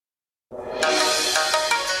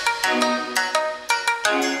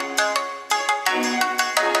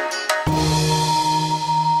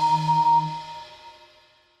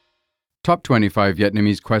Top 25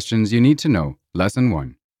 Vietnamese questions you need to know. Lesson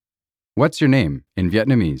 1. What's your name in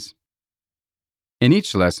Vietnamese? In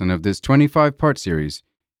each lesson of this 25-part series,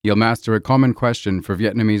 you'll master a common question for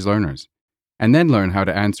Vietnamese learners, and then learn how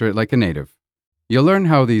to answer it like a native. You'll learn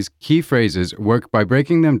how these key phrases work by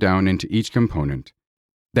breaking them down into each component.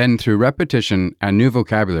 Then, through repetition and new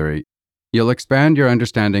vocabulary, you'll expand your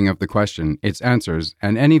understanding of the question, its answers,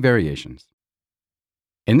 and any variations.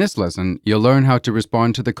 In this lesson, you'll learn how to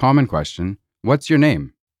respond to the common question, What's your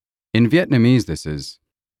name? In Vietnamese, this is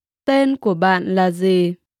Tên của bạn là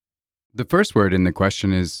gì? The first word in the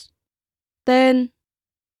question is Tên,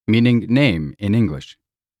 meaning name in English.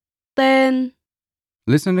 tên,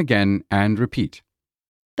 Listen again and repeat.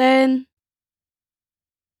 tên.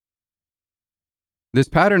 This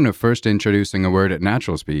pattern of first introducing a word at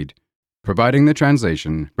natural speed, providing the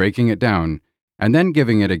translation, breaking it down, and then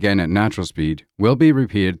giving it again at natural speed will be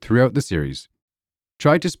repeated throughout the series.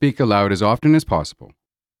 Try to speak aloud as often as possible.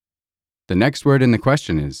 The next word in the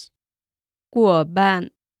question is Của bạn,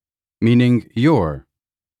 meaning your.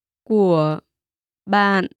 của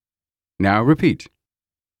bạn, Now repeat.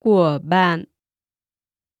 của bạn.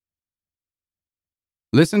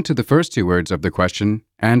 Listen to the first two words of the question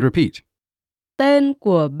and repeat. Tên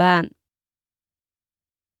của bạn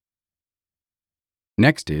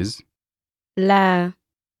Next is là,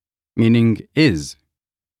 meaning is.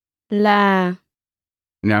 là,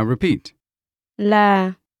 Now repeat.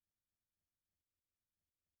 là.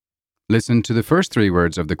 Listen to the first three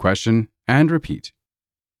words of the question and repeat.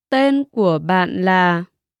 Tên của bạn là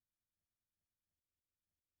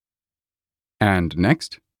And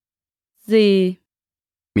next, gì,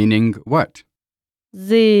 meaning what.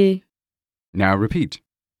 gì, Now repeat.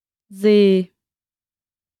 gì.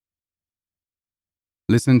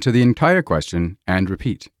 Listen to the entire question and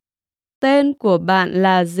repeat. Tên của bạn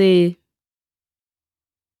là gì?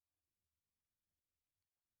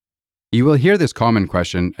 You will hear this common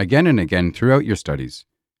question again and again throughout your studies.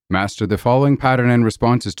 Master the following pattern and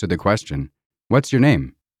responses to the question, What's your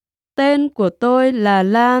name? Tên của tôi là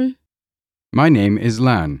Lan. My name is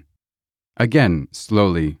Lan. Again,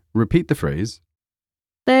 slowly, repeat the phrase.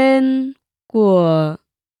 Tên của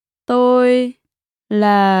tôi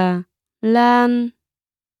là Lan.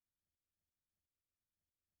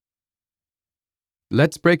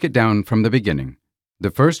 Let's break it down from the beginning.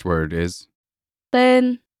 The first word is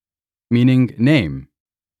Tên, meaning name.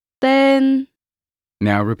 tên,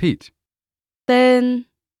 Now repeat. tên.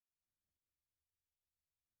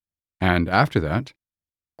 And after that,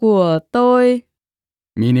 Của tôi,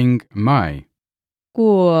 meaning my.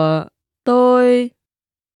 của tôi,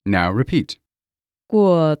 Now repeat.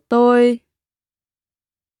 của tôi.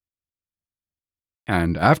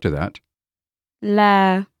 And after that,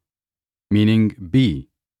 Là, meaning be.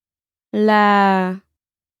 là,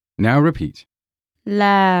 Now repeat.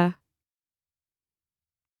 là.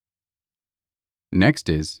 Next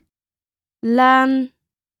is Lan,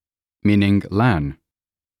 meaning Lan.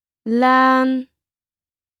 Lan,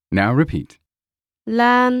 Now repeat.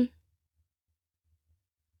 Lan.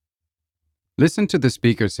 Listen to the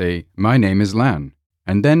speaker say, My name is Lan,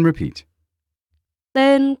 and then repeat.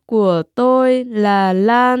 Tên của tôi là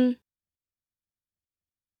Lan.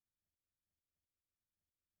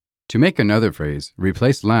 To make another phrase,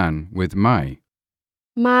 replace Lan with my.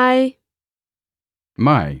 Mai,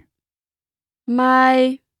 My.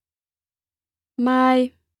 mai,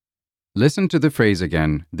 mai. Listen to the phrase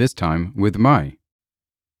again, this time with my.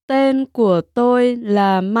 Tên của tôi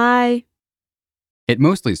là Mai. It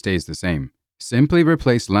mostly stays the same. Simply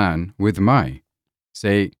replace Lan with my.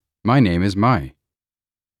 Say, My name is Mai.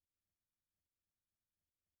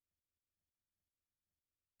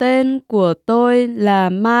 Tên của tôi là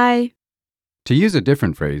Mai. To use a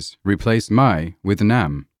different phrase, replace my with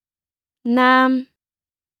Nam. Nam,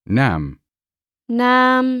 Nam.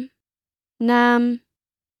 Nam, Nam.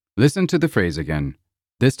 Listen to the phrase again,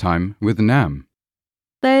 this time with Nam.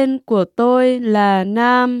 Tên của tôi là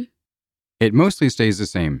Nam. It mostly stays the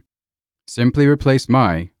same. Simply replace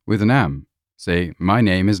my with Nam. Say, My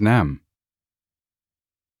name is Nam.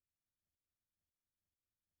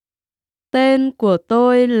 Tên của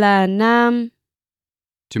tôi là Nam.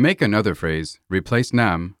 To make another phrase, replace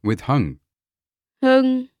Nam with Hung.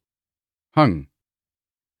 Hưng, Hung.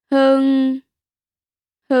 Hưng,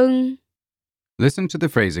 Hưng. Listen to the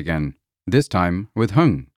phrase again, this time with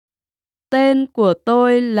Hung. Tên của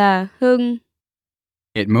tôi là Hưng.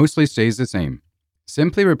 It mostly stays the same.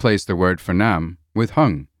 Simply replace the word for Nam with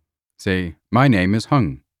Hung. Say, My name is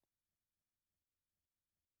Hung.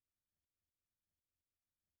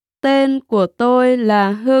 Tên của tôi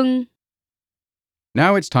là Hưng.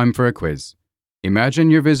 Now it's time for a quiz. Imagine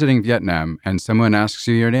you're visiting Vietnam and someone asks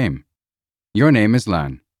you your name. Your name is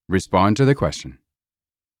Lan. Respond to the question.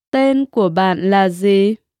 Tên của bạn là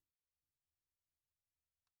gì?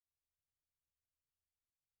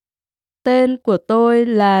 Tên của tôi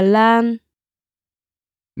là Lan.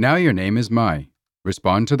 Now your name is Mai.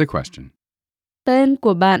 Respond to the question. Tên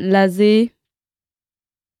của bạn là gì?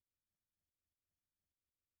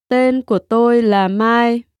 Tên của tôi là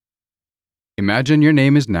Mai. Imagine your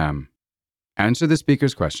name is Nam. Answer the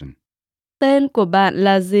speaker's question. Tên của bạn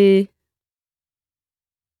là gì?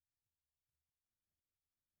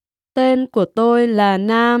 Tên của tôi là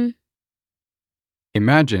Nam.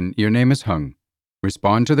 Imagine your name is Hung.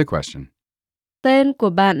 Respond to the question. Tên của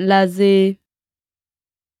bạn là gì?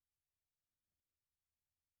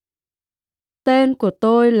 Tên của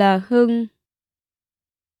tôi là Hưng.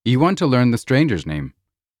 You want to learn the stranger's name.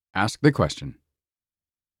 Ask the question.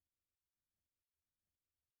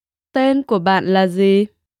 Tên của bạn là gì?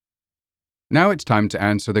 Now it's time to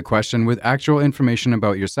answer the question with actual information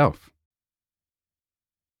about yourself.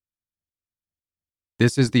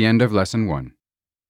 This is the end of Lesson 1.